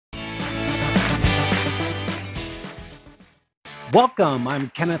Welcome. I'm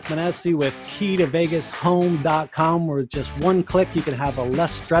Kenneth Manesi with KeyToVegasHome.com, where with just one click, you can have a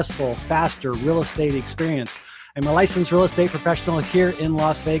less stressful, faster real estate experience. I'm a licensed real estate professional here in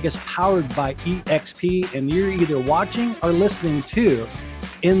Las Vegas, powered by EXP, and you're either watching or listening to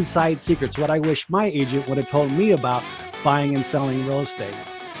Inside Secrets, what I wish my agent would have told me about buying and selling real estate.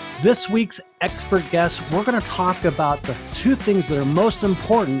 This week's expert guest, we're going to talk about the two things that are most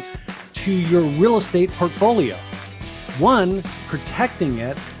important to your real estate portfolio. One, protecting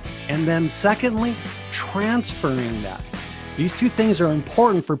it, and then secondly, transferring that. These two things are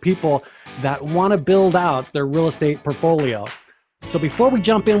important for people that want to build out their real estate portfolio. So before we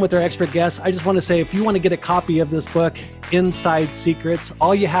jump in with our expert guest, I just want to say, if you want to get a copy of this book, Inside Secrets,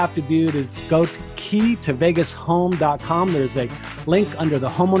 all you have to do is go to KeyToVegasHome.com. There's a link under the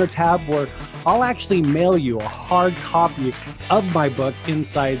homeowner tab where I'll actually mail you a hard copy of my book,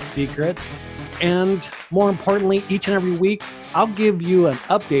 Inside Secrets. And more importantly, each and every week, I'll give you an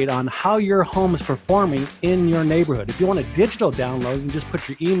update on how your home is performing in your neighborhood. If you want a digital download, you can just put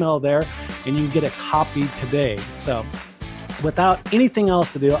your email there and you can get a copy today. So without anything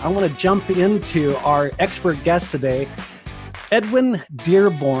else to do, I want to jump into our expert guest today. Edwin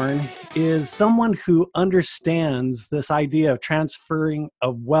Dearborn is someone who understands this idea of transferring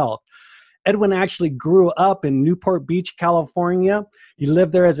of wealth. Edwin actually grew up in Newport Beach, California. He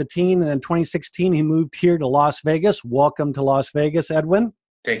lived there as a teen, and in 2016, he moved here to Las Vegas. Welcome to Las Vegas, Edwin.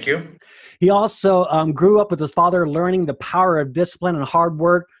 Thank you. He also grew up with his father, learning the power of discipline and hard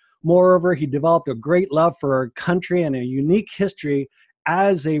work. Moreover, he developed a great love for our country and a unique history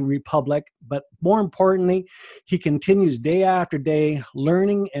as a republic. But more importantly, he continues day after day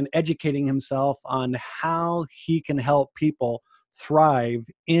learning and educating himself on how he can help people thrive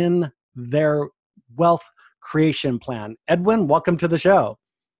in their wealth creation plan. Edwin, welcome to the show.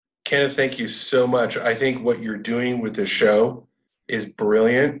 Kenneth, thank you so much. I think what you're doing with the show is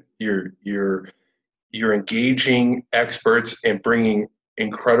brilliant. You're engaging experts and bringing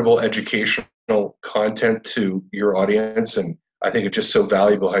incredible educational content to your audience, and I think it's just so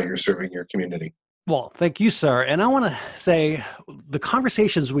valuable how you're serving your community. Well, thank you, sir. And I want to say the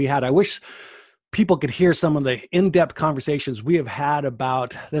conversations we had, I wish people could hear some of the in-depth conversations we have had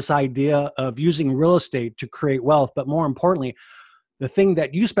about this idea of using real estate to create wealth. But more importantly, the thing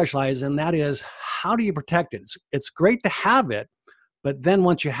that you specialize in, that is, how do you protect it? It's great to have it, but then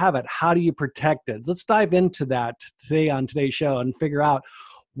once you have it, how do you protect it? Let's dive into that today on today's show and figure out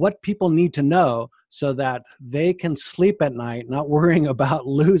what people need to know so that they can sleep at night not worrying about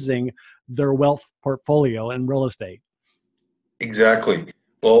losing their wealth portfolio in real estate. Exactly.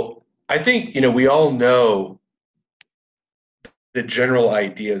 Well, I think, we all know the general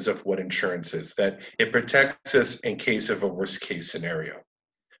ideas of what insurance is, that it protects us in case of a worst case scenario.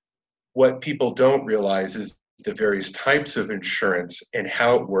 What people don't realize is the various types of insurance and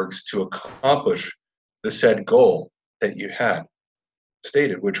how it works to accomplish the said goal that you had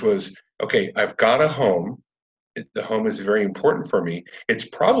stated, which was, okay, I've got a home. The home is very important for me. It's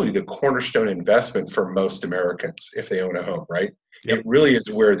probably the cornerstone investment for most Americans if they own a home, right? Yep. It really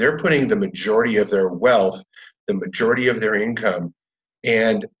is where they're putting the majority of their wealth, the majority of their income,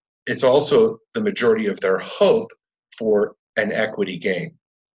 and it's also the majority of their hope for an equity gain.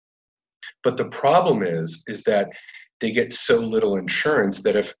 But the problem is that they get so little insurance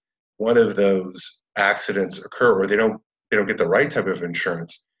that if one of those accidents occur, or they don't get the right type of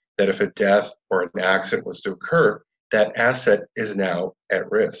insurance, that if a death or an accident was to occur, that asset is now at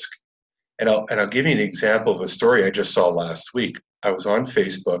risk. And I'll give you an example of a story I just saw last week. I was on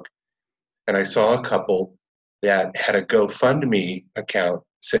Facebook and I saw a couple that had a GoFundMe account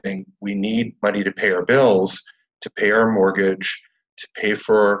saying, we need money to pay our bills, to pay our mortgage, to pay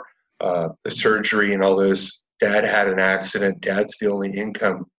for the surgery and all this. Dad had an accident. Dad's the only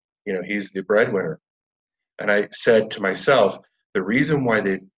income. He's the breadwinner. And I said to myself, the reason why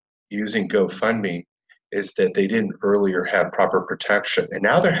they're using GoFundMe is that they didn't earlier have proper protection. And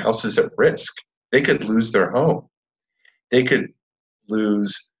now their house is at risk. They could lose their home. They could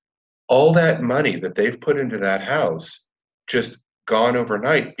lose all that money that they've put into that house, just gone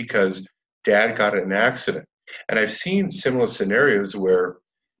overnight because dad got in an accident. And I've seen similar scenarios where,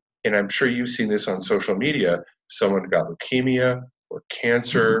 and I'm sure you've seen this on social media, someone got leukemia or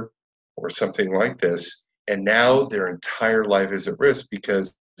cancer or something like this, and now their entire life is at risk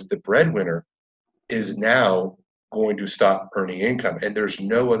because the breadwinner is now going to stop earning income, and there's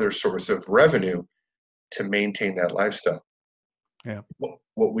no other source of revenue to maintain that lifestyle. Yeah.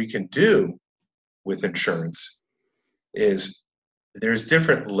 What we can do with insurance is there's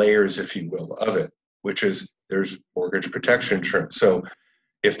different layers, if you will, of it, which is there's mortgage protection insurance. So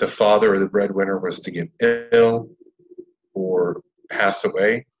if the father or the breadwinner was to get ill, or pass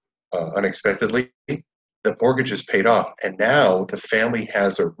away unexpectedly, the mortgage is paid off. And now the family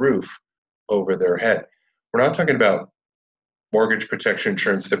has a roof over their head. We're not talking about mortgage protection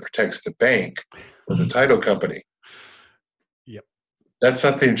insurance that protects the bank or the title company. Yep. That's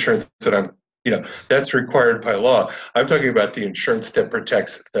not the insurance that that's required by law. I'm talking about the insurance that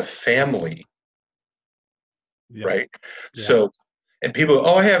protects the family. Yep. Right? Yep. So, and people,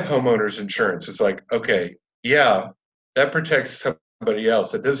 I have homeowners insurance. It's like, okay, yeah, that protects somebody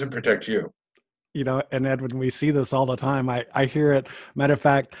else. It doesn't protect you. And Edwin, we see this all the time. I hear it. Matter of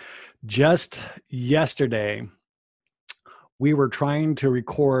fact, just yesterday, we were trying to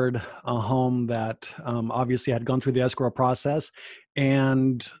record a home that obviously had gone through the escrow process.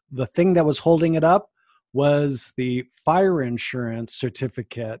 And the thing that was holding it up was the fire insurance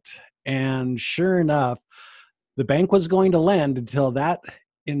certificate. And sure enough, the bank was going to lend until that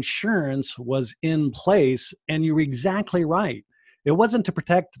insurance was in place. And you were exactly right. It wasn't to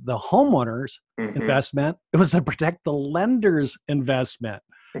protect the homeowner's investment. It was to protect the lender's investment.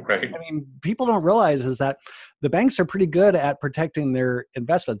 Right. I mean, people don't realize is that the banks are pretty good at protecting their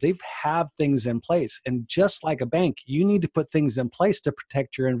investment. They have things in place. And just like a bank, you need to put things in place to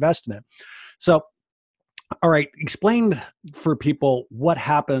protect your investment. So, all right, explain for people what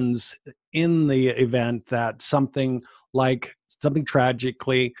happens in the event that something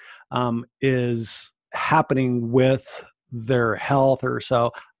tragically is happening with their health or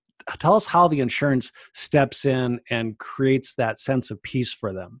so. Tell us how the insurance steps in and creates that sense of peace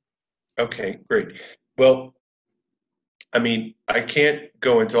for them. Okay, great. Well, I mean, I can't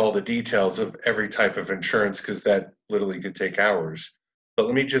go into all the details of every type of insurance because that literally could take hours. But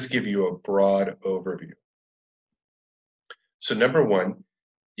let me just give you a broad overview. So number one,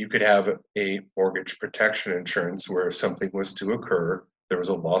 you could have a mortgage protection insurance where if something was to occur, there was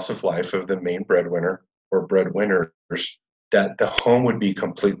a loss of life of the main breadwinner or breadwinners, that the home would be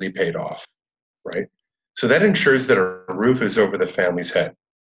completely paid off, right? So that ensures that a roof is over the family's head,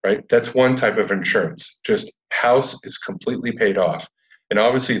 right? That's one type of insurance. Just house is completely paid off. And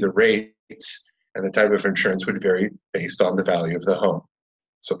obviously the rates and the type of insurance would vary based on the value of the home.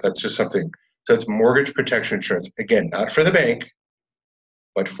 So that's just something. So it's mortgage protection insurance. Again, not for the bank,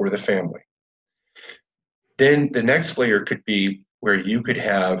 but for the family. Then the next layer could be where you could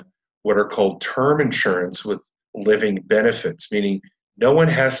have what are called term insurance with living benefits, meaning no one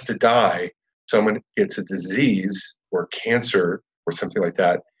has to die. Someone gets a disease or cancer or something like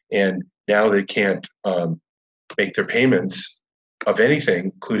that, and now they can't make their payments of anything,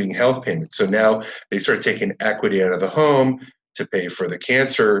 including health payments. So now they start taking equity out of the home to pay for the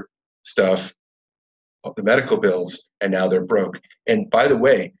cancer stuff, the medical bills, and now they're broke. And by the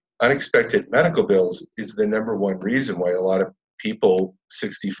way, unexpected medical bills is the number one reason why a lot of people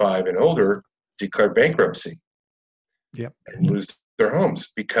 65 and older declare bankruptcy. Yep. And lose their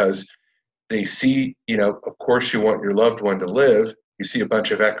homes because they see, of course you want your loved one to live. You see a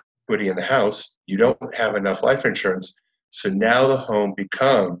bunch of equity in the house. You don't have enough life insurance. So now the home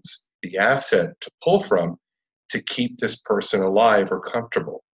becomes the asset to pull from to keep this person alive or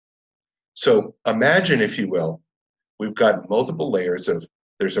comfortable. So imagine, if you will, we've got multiple layers of,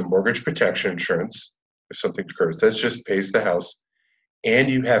 there's a mortgage protection insurance. If something occurs, that just pays the house. And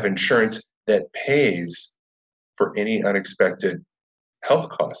you have insurance that pays for any unexpected health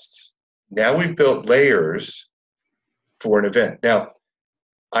costs. Now we've built layers for an event. Now,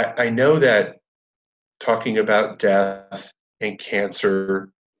 I know that talking about death and cancer,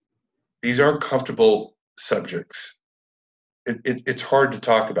 these aren't comfortable subjects. It's hard to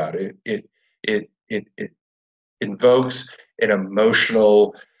talk about. It invokes an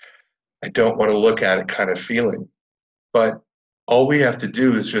emotional, I don't want to look at it kind of feeling. But all we have to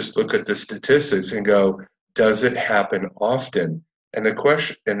do is just look at the statistics and go, does it happen often? And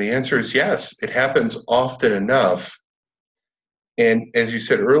the answer is yes, it happens often enough. And as you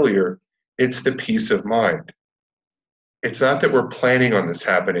said earlier, it's the peace of mind. It's not that we're planning on this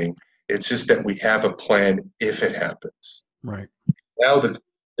happening. It's just that we have a plan if it happens. Right. Now the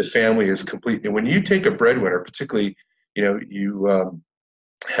family is complete. And when you take a breadwinner, particularly, you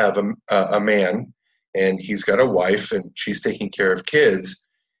have a man and he's got a wife and she's taking care of kids.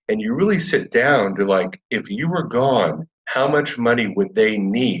 And you really sit down to like, if you were gone, how much money would they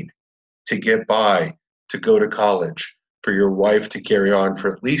need to get by, to go to college, for your wife to carry on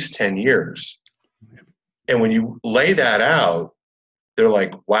for at least 10 years? And when you lay that out, they're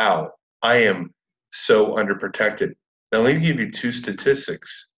like, wow, I am so underprotected. Now, let me give you two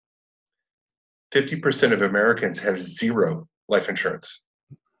statistics. 50% of Americans have zero life insurance.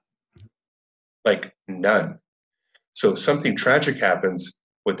 Like none. So if something tragic happens,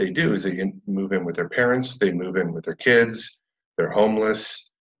 what they do is they move in with their parents, they move in with their kids, they're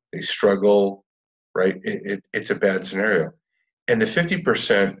homeless, they struggle, right? It's a bad scenario. And the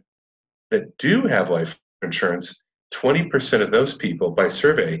 50% that do have life insurance, 20% of those people by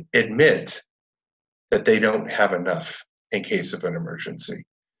survey admit that they don't have enough in case of an emergency.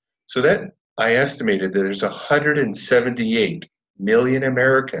 So that I estimated that there's 178 million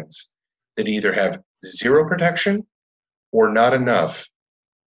Americans that either have zero protection or not enough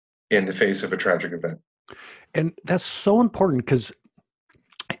in the face of a tragic event. And that's so important because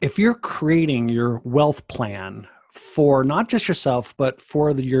if you're creating your wealth plan for not just yourself, but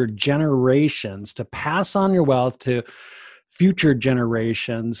for your generations to pass on your wealth to future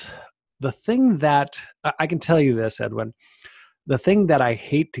generations, the thing that I can tell you this, Edwin, the thing that I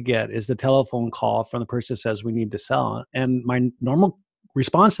hate to get is the telephone call from the person who says we need to sell. And my normal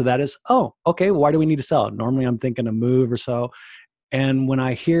response to that is, oh, okay, why do we need to sell? Normally I'm thinking a move or so. And when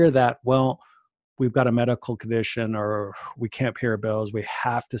I hear that, well, we've got a medical condition or we can't pay our bills, we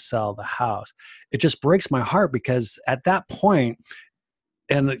have to sell the house, it just breaks my heart because at that point,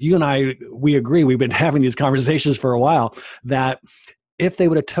 and you and I, we agree, we've been having these conversations for a while, that if they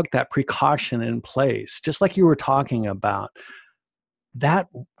would have took that precaution in place, just like you were talking about, that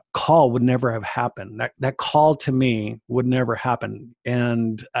call would never have happened. That call to me would never happen.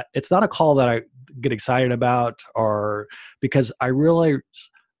 And it's not a call that I get excited about, or because I realize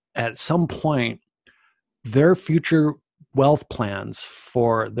at some point their future wealth plans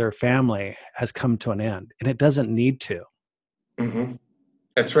for their family has come to an end, and it doesn't need to. Mm-hmm.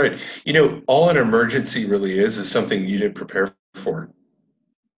 That's right. All an emergency really is something you didn't prepare for.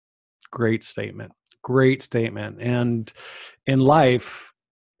 Great statement. Great statement. And in life,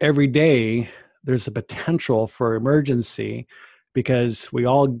 every day, there's a potential for emergency because we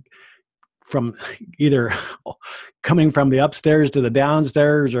all, from either coming from the upstairs to the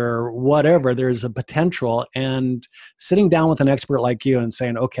downstairs or whatever, there's a potential. And sitting down with an expert like you and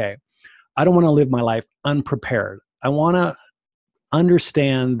saying, okay, I don't want to live my life unprepared. I want to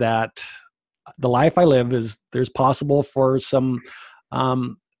understand that the life I live there's possible for some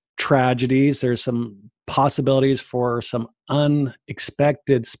tragedies. There's some possibilities for some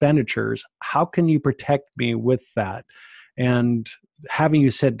unexpected expenditures. How can you protect me with that? And having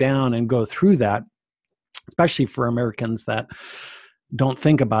you sit down and go through that, especially for Americans that don't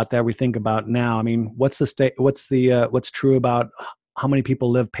think about that, we think about now. I mean, what's true about how many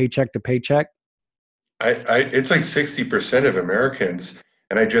people live paycheck to paycheck? It's like 60% of Americans,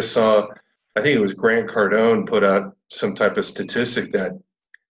 and I just saw, I think it was Grant Cardone put out some type of statistic that,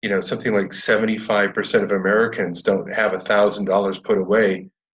 something like 75% of Americans don't have $1,000 put away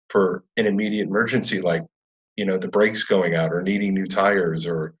for an immediate emergency, like, the brakes going out or needing new tires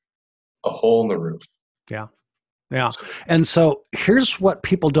or a hole in the roof. Yeah. Yeah. And so here's what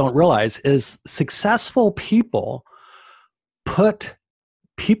people don't realize is successful people put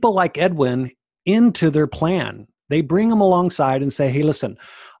people like Edwin into their plan. They bring them alongside and say, hey, listen,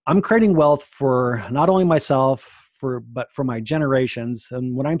 I'm creating wealth for not only myself, but for my generations.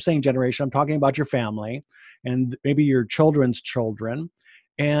 And when I'm saying generation, I'm talking about your family and maybe your children's children.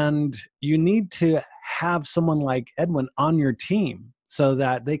 And you need to have someone like Edwin on your team so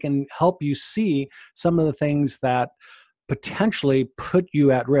that they can help you see some of the things that potentially put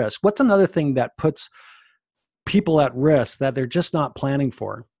you at risk. What's another thing that puts people at risk that they're just not planning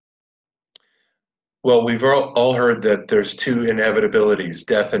for? Well, we've all heard that there's two inevitabilities,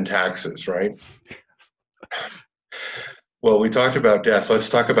 death and taxes, right? Well, we talked about death. Let's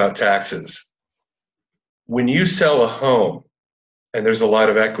talk about taxes. When you sell a home and there's a lot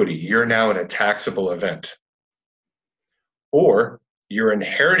of equity, you're now in a taxable event. Or you're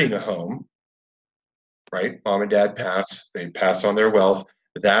inheriting a home, right? Mom and dad they pass on their wealth.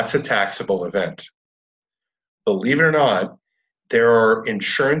 That's a taxable event. Believe it or not, there are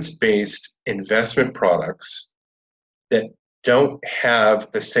insurance-based investment products that don't have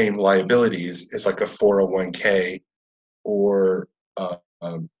the same liabilities as like a 401k or a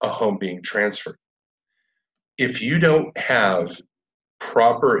home being transferred. If you don't have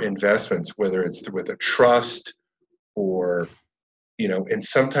proper investments, whether it's with a trust or in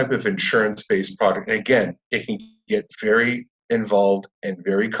some type of insurance-based product, and again, it can get very involved and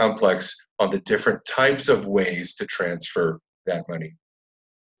very complex on the different types of ways to transfer that money.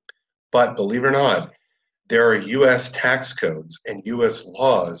 But believe it or not, there are U.S. tax codes and U.S.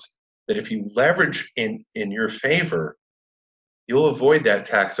 laws that if you leverage in your favor, you'll avoid that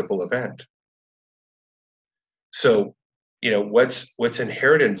taxable event. So, what's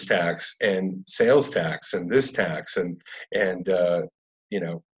inheritance tax and sales tax and this tax and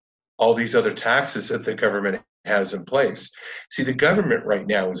all these other taxes that the government has in place. See, the government right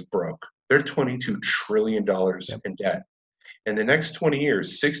now is broke. They're $22 trillion in debt. In the next 20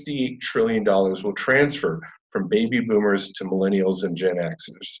 years, $68 trillion will transfer from baby boomers to millennials and Gen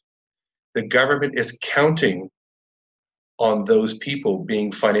Xers. The government is counting on those people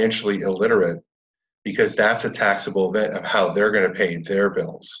being financially illiterate because that's a taxable event of how they're going to pay their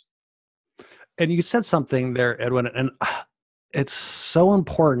bills. And you said something there, Edwin, and it's so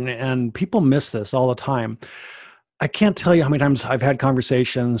important, and people miss this all the time. I can't tell you how many times I've had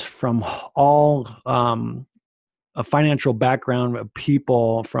conversations from all a financial background of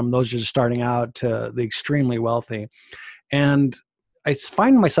people, from those just starting out to the extremely wealthy. And I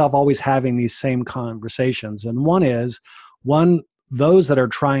find myself always having these same conversations. And one, those that are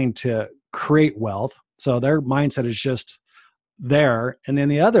trying to create wealth. So their mindset is just there. And then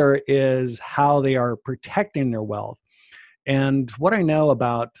the other is how they are protecting their wealth. And what I know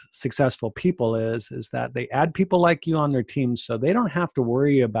about successful people is that they add people like you on their team so they don't have to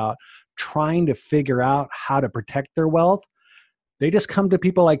worry about trying to figure out how to protect their wealth. They just come to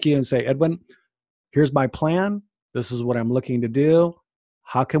people like you and say, Edwin, here's my plan. This is what I'm looking to do.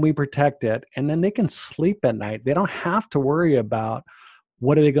 How can we protect it? And then they can sleep at night. They don't have to worry about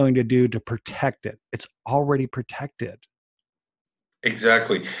what are they going to do to protect it. It's already protected.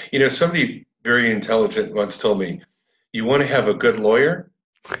 Exactly. Somebody very intelligent once told me, you want to have a good lawyer,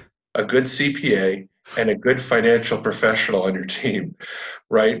 a good CPA, and a good financial professional on your team,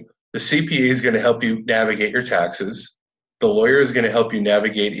 right? The CPA is going to help you navigate your taxes. The lawyer is going to help you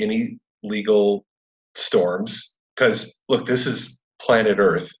navigate any legal storms. Because, look, this is planet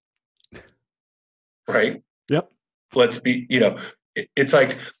Earth, right? Yep. Let's be, it's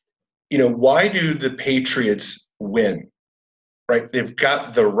like, why do the Patriots win, right? They've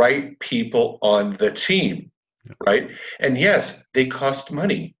got the right people on the team. Right? And yes, they cost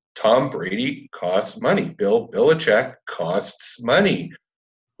money. Tom Brady costs money. Bill Belichick costs money.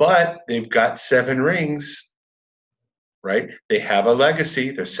 But they've got 7 rings, right? They have a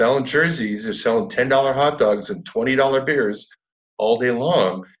legacy. They're selling jerseys. They're selling $10 hot dogs and $20 beers all day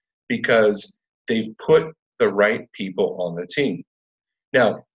long because they've put the right people on the team.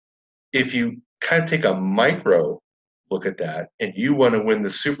 Now, if you kind of take a micro look at that and you want to win the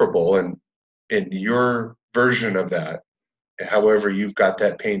Super Bowl and your version of that, however you've got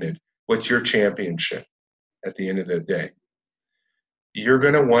that painted, what's your championship at the end of the day? You're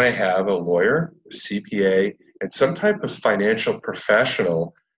going to want to have a lawyer, a CPA, and some type of financial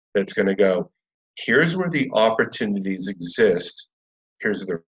professional that's going to go, here's where the opportunities exist. Here's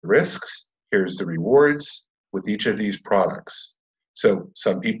the risks. Here's the rewards with each of these products. So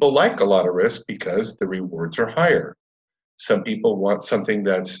some people like a lot of risk because the rewards are higher. Some people want something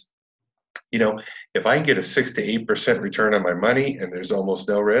that's, if I can get a 6 to 8% return on my money and there's almost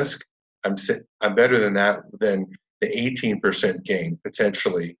no risk, I'm better than that, than the 18% gain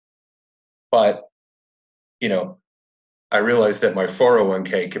potentially. But, I realized that my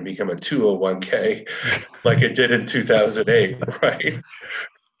 401k can become a 201k like it did in 2008, right?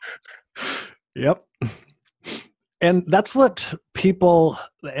 Yep. And that's what people,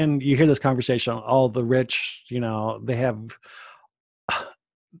 and you hear this conversation, all the rich, they have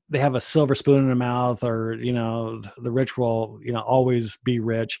a silver spoon in their mouth, or, the rich will, always be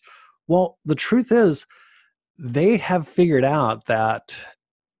rich. Well, the truth is they have figured out that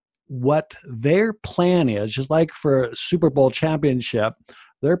what their plan is, just like for a Super Bowl championship,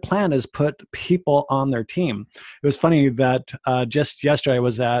 their plan is put people on their team. It was funny that just yesterday I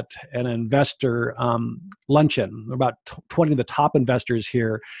was at an investor luncheon, about 20 of the top investors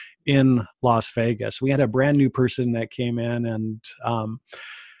here in Las Vegas. We had a brand new person that came in, and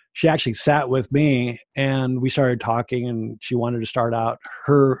she actually sat with me and we started talking, and she wanted to start out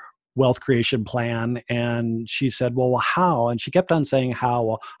her wealth creation plan. And she said, well, how? And she kept on saying, how?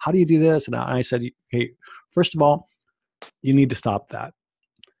 Well, how do you do this? And I said, hey, first of all, you need to stop that,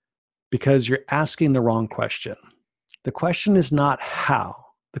 because you're asking the wrong question. The question is not how.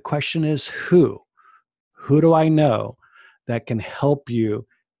 The question is who. Who do I know that can help you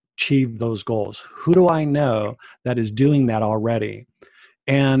achieve those goals? Who do I know that is doing that already?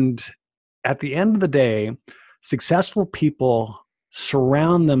 And at the end of the day, successful people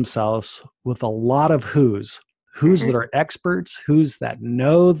surround themselves with a lot of who's that are experts, who's that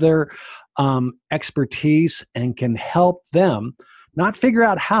know their expertise and can help them not figure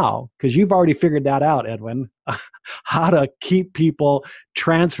out how, because you've already figured that out, Edwin, how to keep people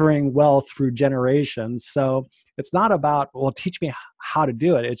transferring wealth through generations. So it's not about, well, teach me how to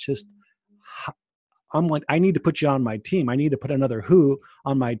do it. It's just, I'm like, I need to put you on my team. I need to put another who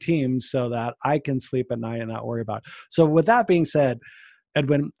on my team so that I can sleep at night and not worry about it. So with that being said,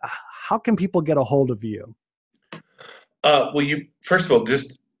 Edwin, how can people get a hold of you? Well, you first of all,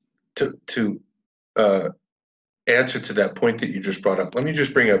 just to uh, answer to that point that you just brought up, let me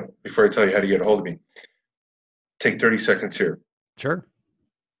just bring up before I tell you how to get a hold of me. Take 30 seconds here. Sure.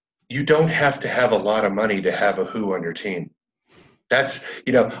 You don't have to have a lot of money to have a who on your team. That's,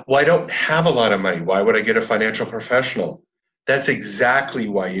 well, I don't have a lot of money. Why would I get a financial professional? That's exactly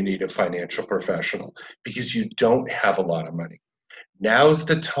why you need a financial professional, because you don't have a lot of money. Now's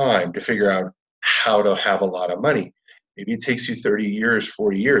the time to figure out how to have a lot of money. Maybe it takes you 30 years,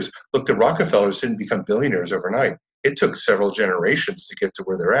 40 years. Look, the Rockefellers didn't become billionaires overnight. It took several generations to get to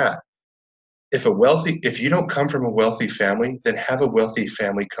where they're at. If you don't come from a wealthy family, then have a wealthy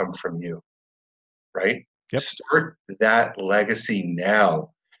family come from you, right? Yep. Start that legacy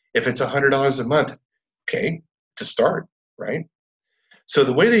now. If it's $100 a month, okay, it's a start, right? So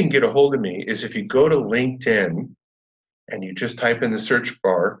the way they can get a hold of me is if you go to LinkedIn and you just type in the search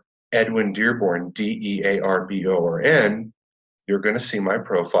bar, Edwin Dearborn, Dearborn, you're going to see my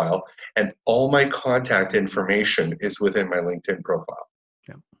profile, and all my contact information is within my LinkedIn profile.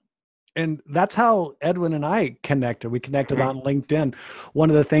 Yeah. And that's how Edwin and I connected. We connected Mhm. on LinkedIn. One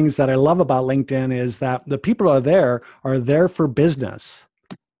of the things that I love about LinkedIn is that the people are there for business.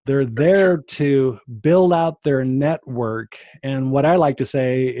 They're there to build out their network. And what I like to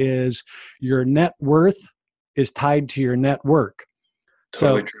say is your net worth is tied to your network.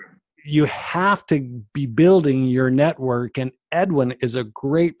 Totally So true. you have to be building your network, and Edwin is a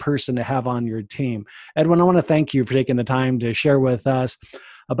great person to have on your team. Edwin, I want to thank you for taking the time to share with us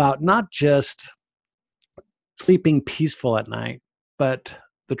about not just sleeping peaceful at night, but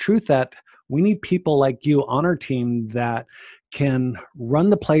the truth that we need people like you on our team that can run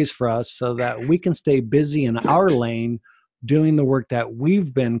the plays for us so that we can stay busy in our lane doing the work that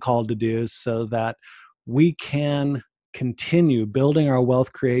we've been called to do so that we can continue building our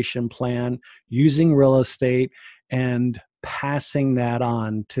wealth creation plan using real estate and passing that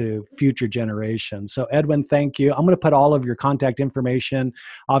on to future generations. So Edwin, thank you. I'm going to put all of your contact information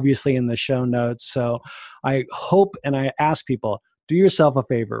obviously in the show notes. So I hope and I ask people, do yourself a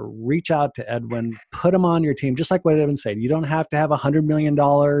favor, reach out to Edwin, put him on your team, just like what Edwin said. You don't have to have $100 million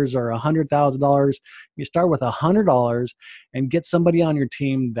or $100,000. You start with $100 and get somebody on your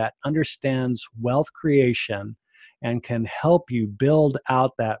team that understands wealth creation and can help you build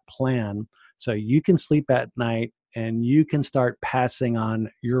out that plan so you can sleep at night and you can start passing on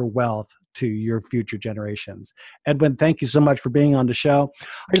your wealth to your future generations. Edwin, thank you so much for being on the show.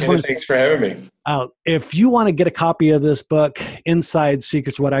 I just want to Thanks for having me. if you want to get a copy of this book, Inside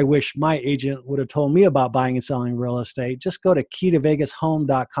Secrets, What I Wish My Agent Would Have Told Me About Buying and Selling Real Estate, just go to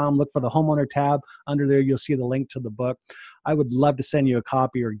keytovegashome.com. Look for the homeowner tab. Under there, you'll see the link to the book. I would love to send you a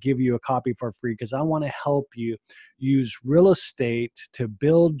copy or give you a copy for free because I want to help you use real estate to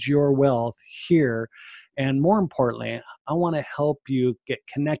build your wealth here. And more importantly, I want to help you get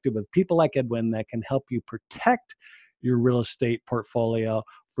connected with people like Edwin that can help you protect your real estate portfolio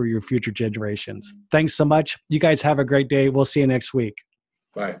for your future generations. Thanks so much. You guys have a great day. We'll see you next week.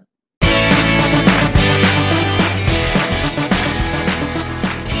 Bye.